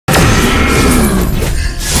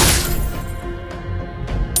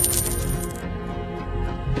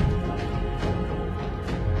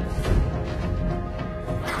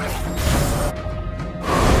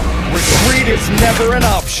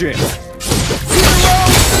option!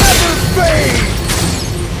 Zilong never fade!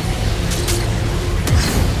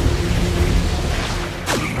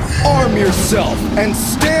 Arm yourself and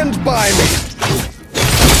stand by me!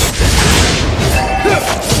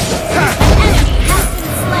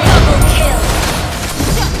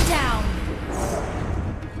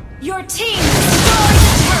 Your team destroyed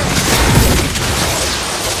the turret!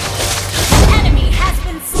 An enemy has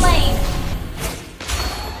been slain!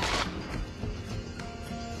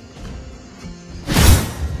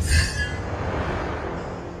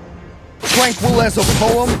 Tranquil as a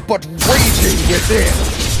poem, but raging within!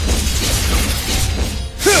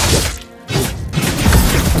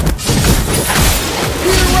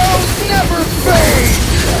 Heroes never fade!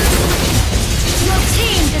 Your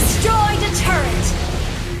team destroyed a turret!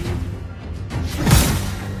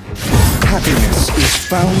 Happiness is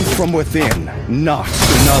found from within, not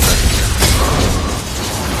in others.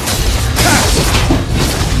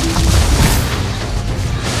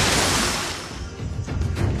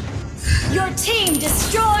 Your team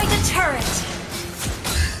destroyed a turret!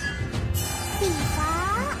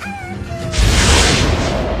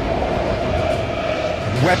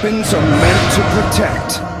 Weapons are meant to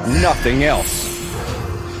protect, nothing else.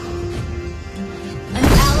 An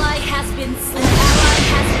ally has been slain. An ally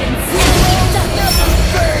has been slain.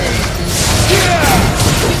 You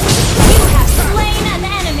have slain an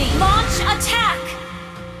enemy. Launch attack.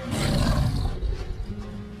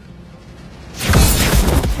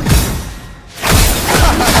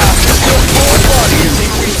 Your whole body is a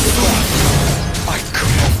weak spot. I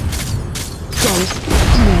could have done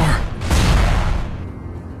more.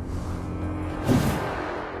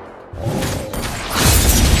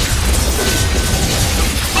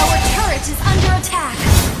 Our turret is under attack.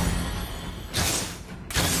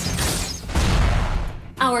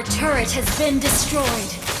 Our turret has been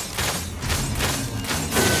destroyed.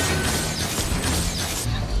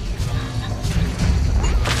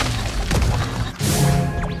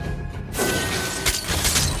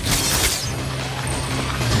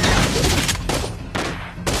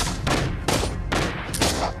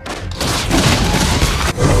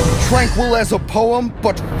 Tranquil as a poem,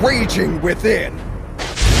 but raging within.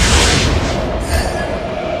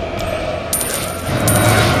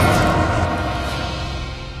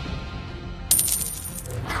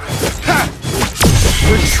 Ha!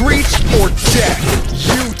 Retreat or death,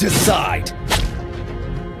 you decide.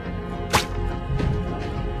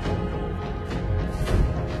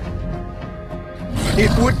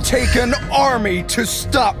 It would take an army to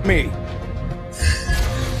stop me.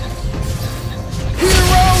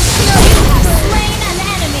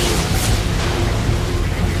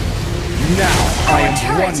 Now I am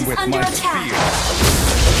one with my fear.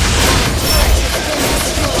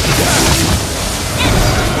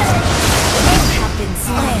 You have been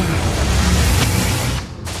slain.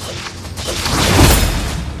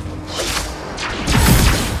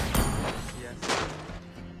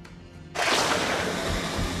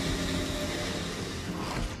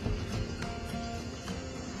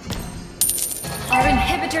 Our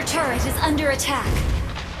inhibitor turret is under attack.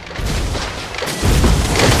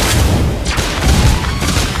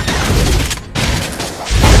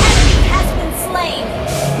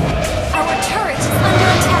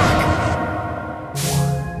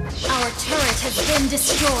 Been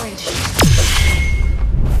destroyed.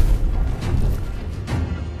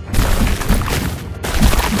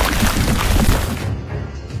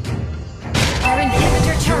 Our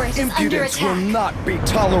inhibitor turret is under attack. Will not be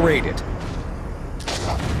tolerated.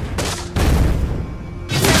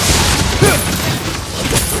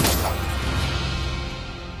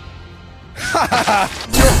 Ha ha ha!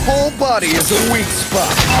 Your whole body is a weak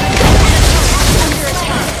spot. Under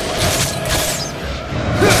attack.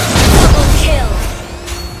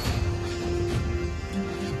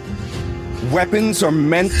 Weapons are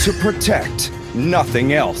meant to protect,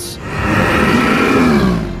 nothing else.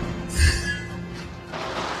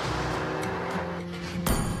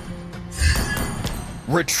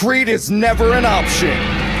 Retreat is never an option.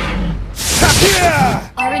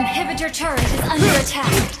 Our inhibitor turret is under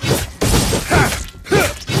attack.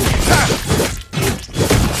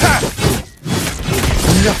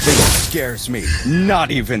 Nothing scares me,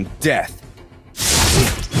 not even death.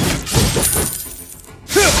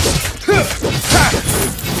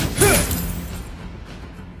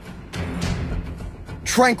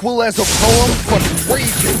 Tranquil as a poem, but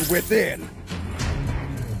raging within. An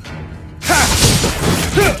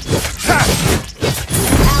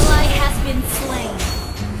ally has been slain.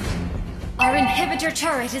 Our inhibitor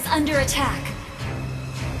turret is under attack.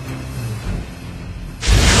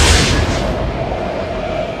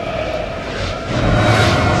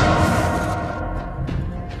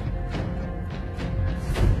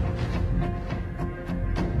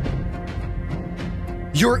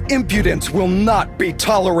 Your impudence will not be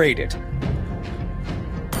tolerated!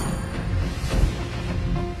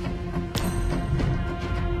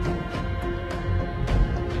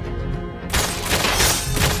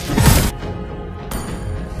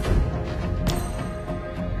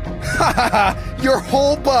 Ha ha ha! Your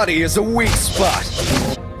whole body is a weak spot!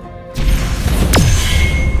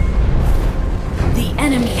 The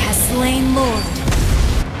enemy has slain Lord.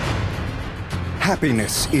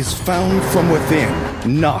 Happiness is found from within,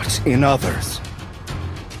 not in others.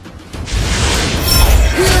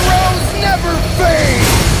 Heroes never fade!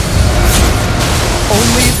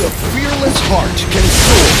 Only the fearless heart can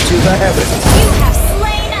soar to the heavens. You have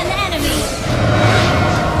slain an enemy!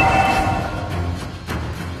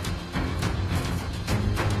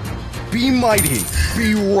 Be mighty, be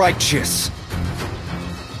righteous.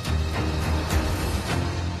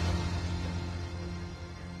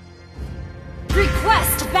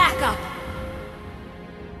 Request backup!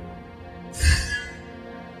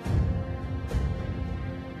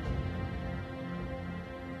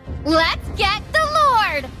 Let's get the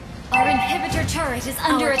Lord! Our inhibitor turret is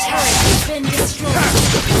under attack. Has been destroyed.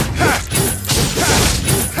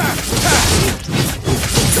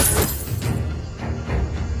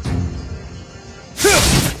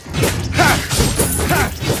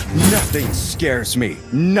 Nothing scares me,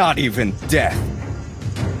 not even death.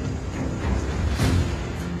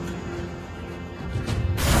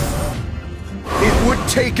 It would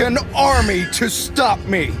take an army to stop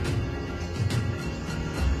me.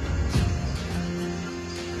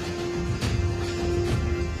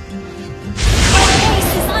 Our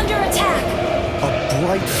base is under attack. A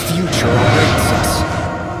bright future awaits us.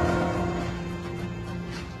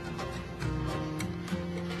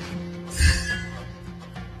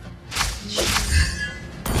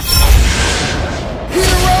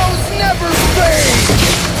 Heroes never fade!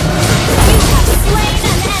 You have slain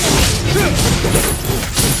an enemy.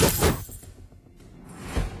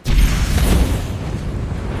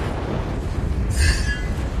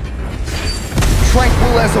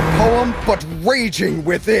 Tranquil as a poem, but raging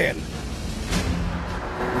within.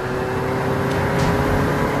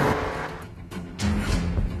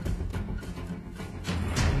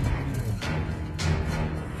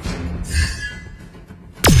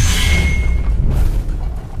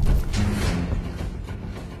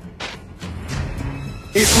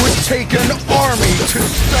 It would take an army to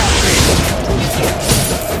stop me!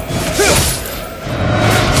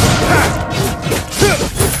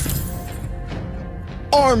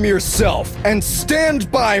 Arm yourself and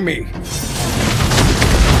stand by me!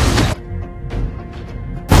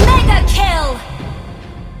 Mega kill!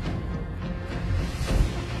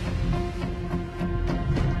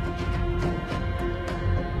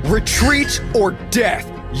 Retreat or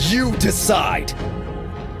death, you decide!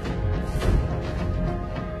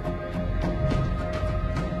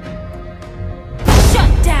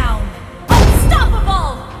 Shut down!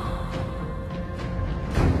 Unstoppable!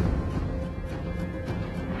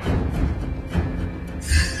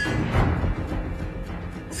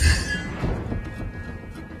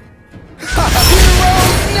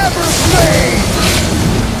 Heroes never fade!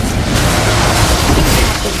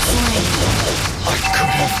 I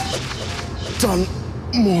could have done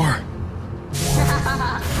more.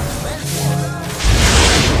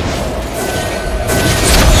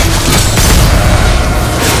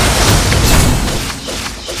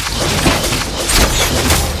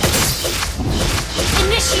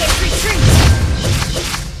 Initiate retreat!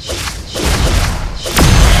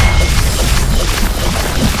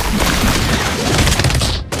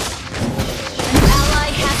 An ally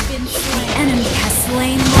has been slain. The enemy has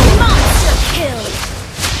slain Lord. Monster kill!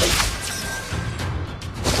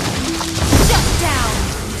 Shut down!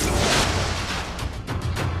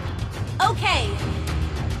 Okay!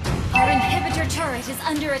 Our inhibitor turret is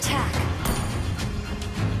under attack.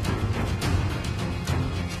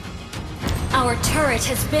 Our turret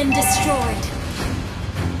has been destroyed.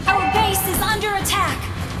 Our base is under attack.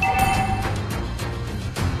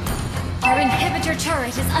 Our inhibitor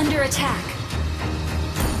turret is under attack.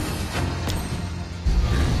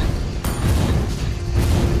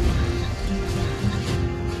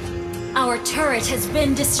 Our turret has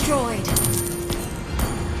been destroyed.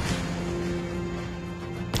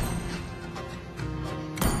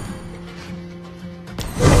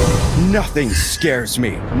 Nothing scares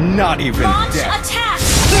me, not even Launch death. attack!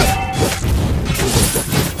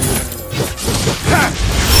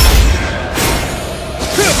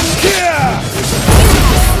 Yeah!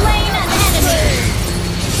 Slain an enemy!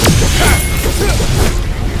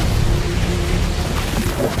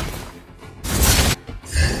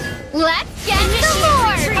 Let's get the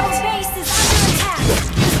Lord! Our base is under attack.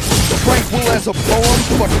 as a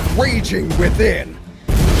poem, but raging within.